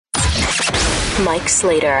Mike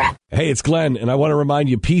Slater. Hey, it's Glenn, and I want to remind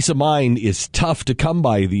you, peace of mind is tough to come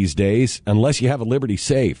by these days unless you have a Liberty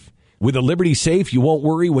Safe. With a Liberty Safe, you won't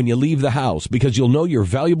worry when you leave the house because you'll know your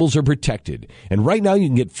valuables are protected. And right now, you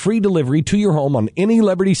can get free delivery to your home on any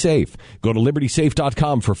Liberty Safe. Go to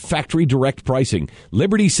LibertySafe.com for factory direct pricing.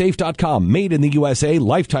 LibertySafe.com, made in the USA,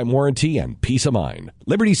 lifetime warranty, and peace of mind.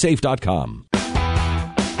 LibertySafe.com.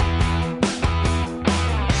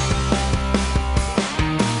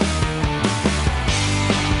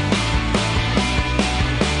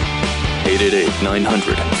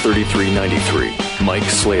 888-900-3393. Mike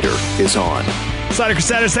Slater is on. Slater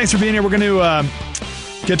Crusaders, thanks for being here. We're going to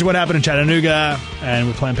get to what happened in Chattanooga and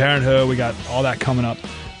with Planned Parenthood. We got all that coming up.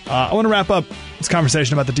 I want to wrap up this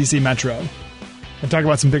conversation about the D.C. Metro and talk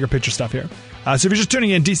about some bigger picture stuff here. So if you're just tuning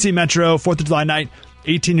in, D.C. Metro, 4th of July night,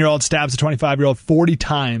 18-year-old stabs a 25-year-old 40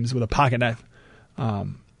 times with a pocket knife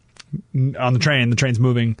on the train. The train's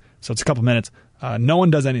moving, so it's a couple minutes. No one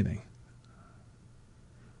does anything.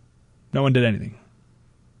 No one did anything.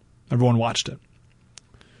 Everyone watched it.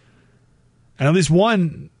 And at least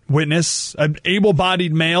one witness, an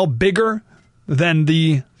able-bodied male, bigger than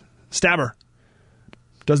the stabber,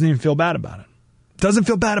 doesn't even feel bad about it. Doesn't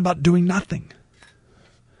feel bad about doing nothing.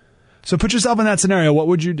 So put yourself in that scenario. What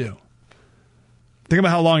would you do? Think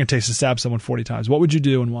about how long it takes to stab someone 40 times. What would you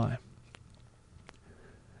do and why?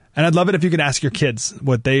 And I'd love it if you could ask your kids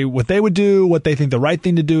what they would do, what they think the right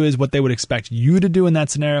thing to do is, what they would expect you to do in that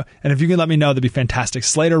scenario. And if you can let me know, that'd be fantastic.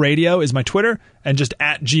 Slater Radio is my Twitter, and just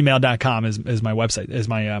 @gmail.com is my website, is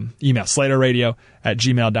my email,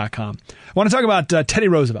 slaterradio@gmail.com. I want to talk about Teddy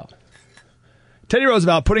Roosevelt. Teddy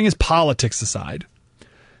Roosevelt, putting his politics aside,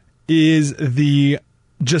 is the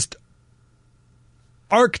just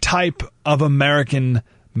archetype of American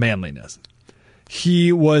manliness.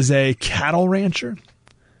 He was a cattle rancher,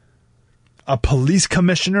 a police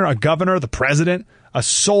commissioner, a governor, the president, a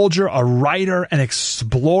soldier, a writer, an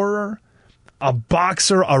explorer, a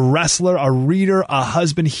boxer, a wrestler, a reader, a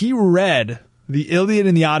husband. He read the Iliad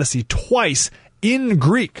and the Odyssey twice in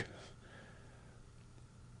Greek.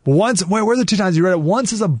 Once, where were the two times he read it?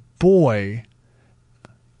 Once as a boy.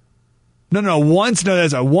 Once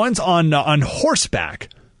on horseback,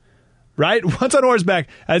 right? Once on horseback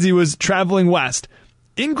as he was traveling west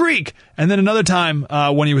in Greek, and then another time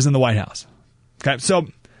when he was in the White House. Okay, so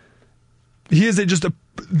he is just a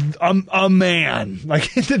man,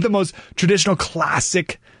 like in the most traditional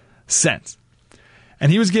classic sense.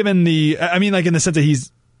 And he was given like in the sense that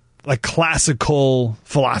he's like classical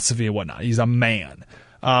philosophy and whatnot. He's a man.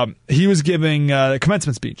 He was giving a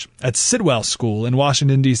commencement speech at Sidwell School in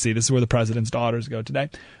Washington, D.C. This is where the president's daughters go today.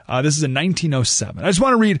 This is in 1907. I just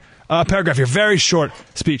want to read a paragraph here, very short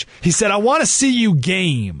speech. He said, "I want to see you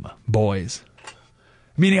game, boys."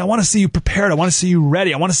 Meaning, I want to see you prepared. I want to see you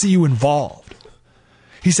ready. I want to see you involved.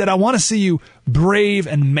 He said, "I want to see you brave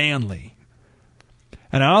and manly.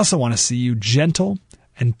 And I also want to see you gentle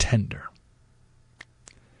and tender.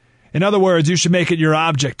 In other words, you should make it your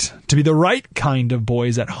object to be the right kind of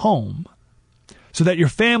boys at home so that your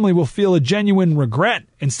family will feel a genuine regret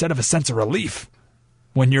instead of a sense of relief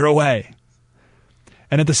when you're away.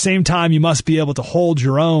 And at the same time, you must be able to hold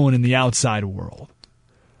your own in the outside world.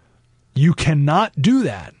 You cannot do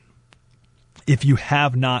that if you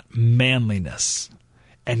have not manliness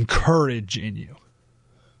and courage in you."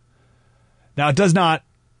 Now, it doesn't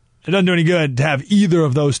do any good to have either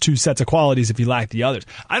of those two sets of qualities if you lack the others.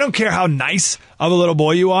 I don't care how nice of a little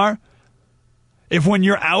boy you are. If when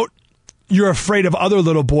you're out, you're afraid of other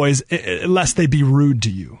little boys lest they be rude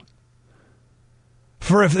to you.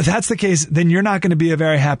 For if that's the case, then you're not going to be a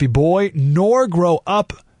very happy boy, nor grow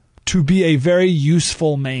up to be a very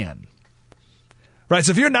useful man. Right?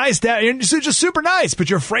 So if you're nice, Dad, you're just super nice, but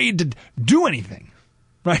you're afraid to do anything.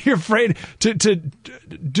 Right? You're afraid to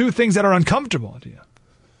do things that are uncomfortable to you.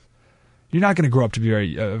 You're not going to grow up to be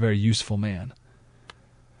a very useful man.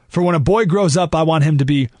 For when a boy grows up, I want him to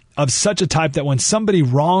be of such a type that when somebody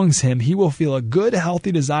wrongs him, he will feel a good,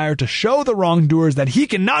 healthy desire to show the wrongdoers that he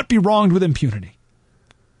cannot be wronged with impunity.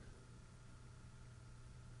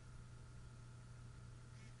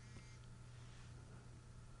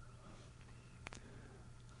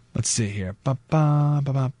 Let's see here.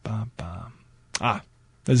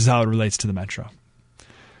 This is how it relates to the Metro.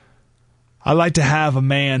 I like to have a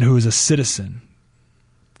man who is a citizen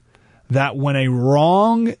that when a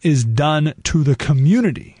wrong is done to the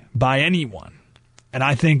community by anyone, and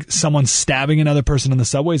I think someone stabbing another person on the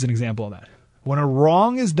subway is an example of that. When a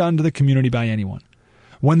wrong is done to the community by anyone,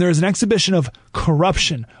 when there is an exhibition of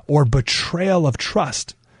corruption or betrayal of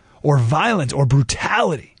trust or violence or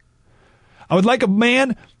brutality, I would like a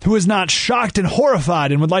man who is not shocked and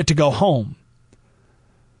horrified and would like to go home,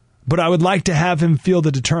 but I would like to have him feel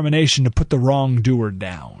the determination to put the wrongdoer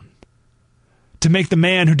down. To make the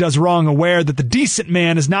man who does wrong aware that the decent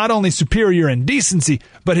man is not only superior in decency,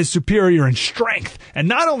 but is superior in strength, and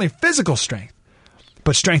not only physical strength,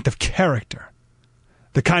 but strength of character.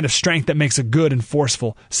 The kind of strength that makes a good and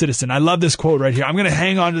forceful citizen. I love this quote right here. I'm going to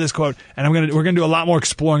hang on to this quote, and we're going to do a lot more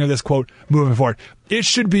exploring of this quote moving forward. It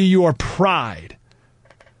should be your pride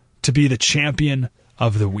to be the champion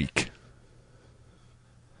of the weak.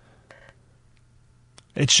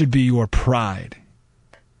 It should be your pride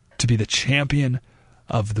to be the champion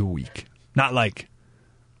of the weak. Not like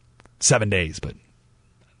 7 days, but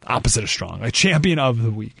opposite of strong. A champion of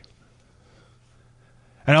the weak.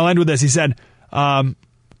 And I'll end with this. He said, a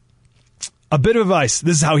bit of advice.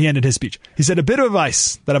 This is how he ended his speech. He said, a bit of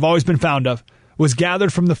advice that I've always been fond of was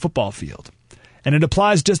gathered from the football field. And it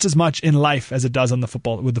applies just as much in life as it does with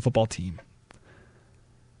the football team.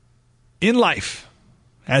 In life,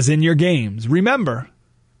 as in your games, remember,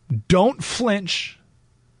 don't flinch,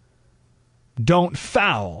 don't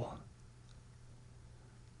foul,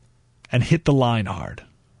 and hit the line hard.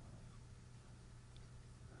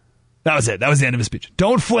 That was it. That was the end of his speech.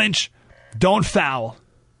 Don't flinch, don't foul,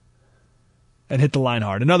 and hit the line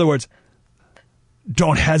hard. In other words,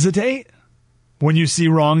 don't hesitate when you see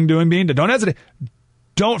wrongdoing being done. Don't hesitate.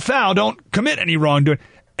 Don't foul. Don't commit any wrongdoing.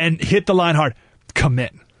 And hit the line hard.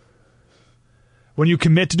 Commit. When you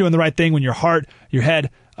commit to doing the right thing, when your heart, your head,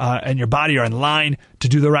 and your body are in line to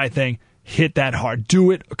do the right thing, hit that hard. Do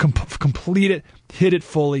it. Complete it. Hit it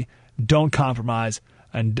fully. Don't compromise.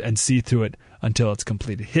 And see through it until it's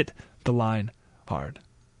completed. Hit the line hard.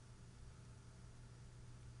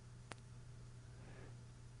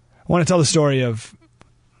 I want to tell the story of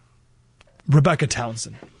Rebecca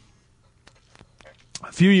Townsend.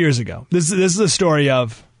 A few years ago. This is a story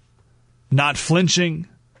of not flinching,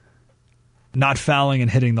 not fouling, and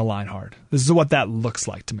hitting the line hard. This is what that looks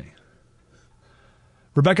like to me.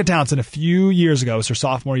 Rebecca Townsend, a few years ago, it was her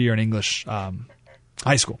sophomore year in English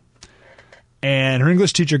high school. And her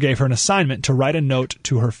English teacher gave her an assignment to write a note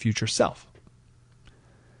to her future self.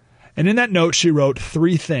 And in that note, she wrote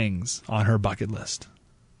 3 things on her bucket list.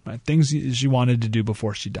 Right? Things she wanted to do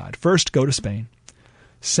before she died. First, go to Spain.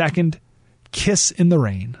 Second, kiss in the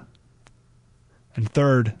rain. And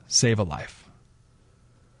third, save a life.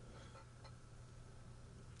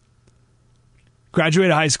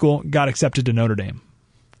 Graduated high school, got accepted to Notre Dame.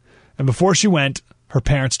 And before she went, her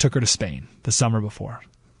parents took her to Spain the summer before.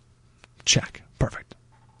 Check. Perfect.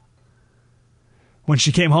 When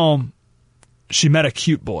she came home, she met a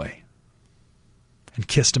cute boy and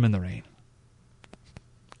kissed him in the rain.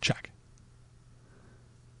 Check.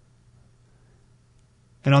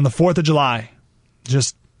 And on the 4th of July,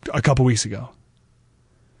 just a couple weeks ago,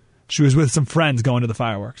 she was with some friends going to the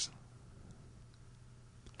fireworks.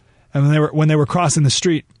 And when they were crossing the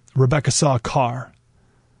street, Rebecca saw a car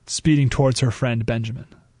speeding towards her friend Benjamin.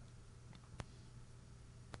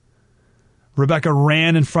 Rebecca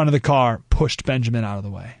ran in front of the car, pushed Benjamin out of the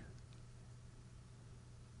way.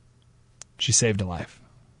 She saved a life.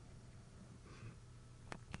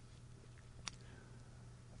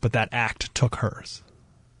 But that act took hers.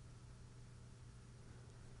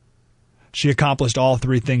 She accomplished all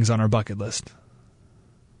 3 things on her bucket list.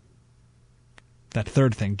 That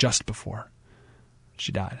third thing just before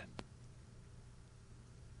she died.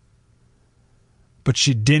 But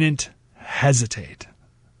she didn't hesitate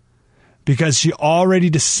because she already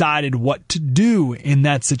decided what to do in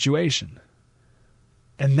that situation.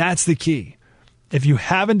 And that's the key. If you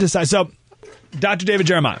haven't decided... So, Dr. David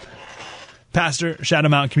Jeremiah, pastor, Shadow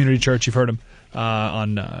Mountain Community Church, you've heard him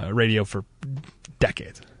on radio for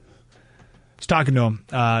decades. I was talking to him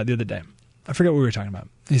the other day. I forget what we were talking about.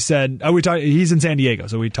 He said, he's in San Diego,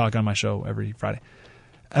 so we talk on my show every Friday.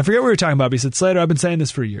 I forget what we were talking about, but he said, Slater, I've been saying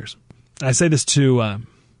this for years. And I say this to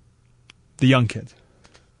the young kids.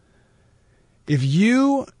 If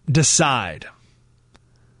you decide,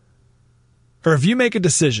 or if you make a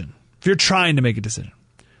decision, if you're trying to make a decision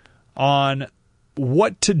on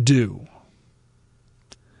what to do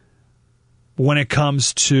when it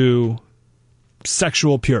comes to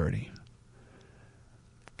sexual purity,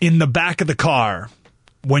 in the back of the car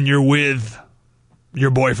when you're with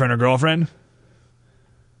your boyfriend or girlfriend,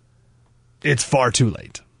 it's far too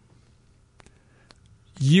late.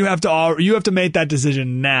 You have to make that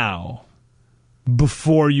decision now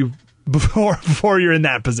before you're in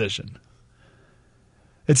that position.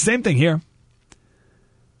 It's the same thing here.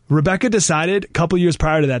 Rebecca decided a couple years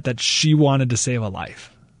prior to that she wanted to save a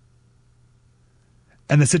life.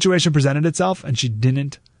 And the situation presented itself and she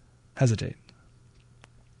didn't hesitate.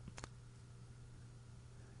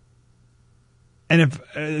 And if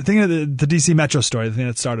thinking of the DC Metro story, the thing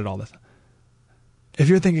that started all this, if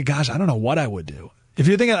you're thinking, gosh, I don't know what I would do. If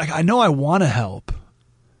you're thinking, like, I know I want to help,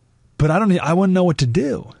 but I wouldn't know what to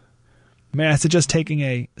do. May I suggest taking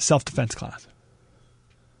a self-defense class?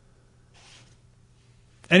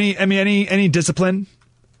 Any discipline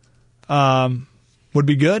would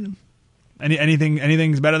be good.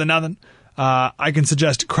 Anything's better than nothing. I can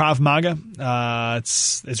suggest Krav Maga.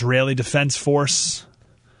 It's Israeli Defense Force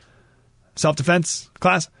self-defense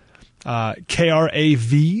class.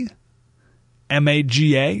 KRAV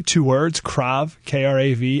MAGA, 2 words. Krav,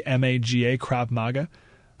 KRAV MAGA, Krav Maga.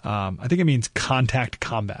 I think it means contact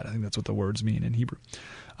combat. I think that's what the words mean in Hebrew.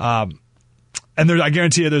 And I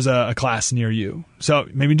guarantee you there's a class near you. So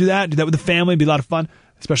maybe do that with the family. It'd be a lot of fun,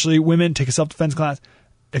 especially women. Take a self-defense class.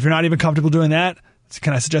 If you're not even comfortable doing that,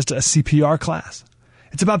 can I suggest a CPR class?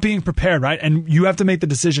 It's about being prepared, right? And you have to make the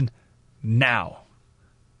decision now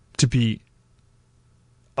to be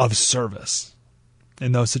of service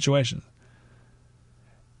in those situations.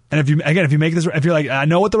 And if you make this, if you're like, I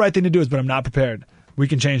know what the right thing to do is, but I'm not prepared, we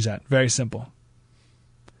can change that. Very simple.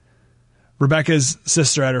 Rebecca's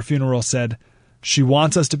sister at her funeral said she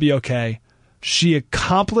wants us to be okay. She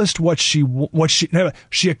accomplished what she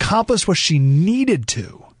accomplished what she needed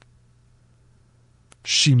to.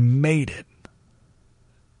 She made it.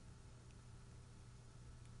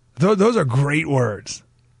 Those are great words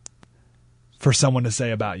for someone to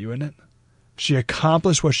say about you, isn't it? She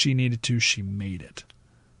accomplished what she needed to. She made it.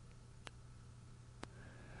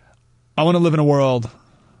 I want to live in a world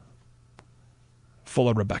full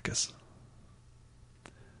of Rebeccas.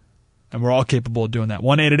 And we're all capable of doing that.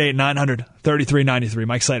 1-888-900-3393.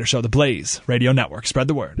 Mike Slater Show, The Blaze Radio Network. Spread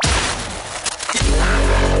the word.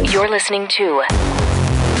 You're listening to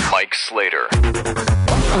Mike Slater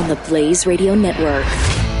on the Blaze Radio Network.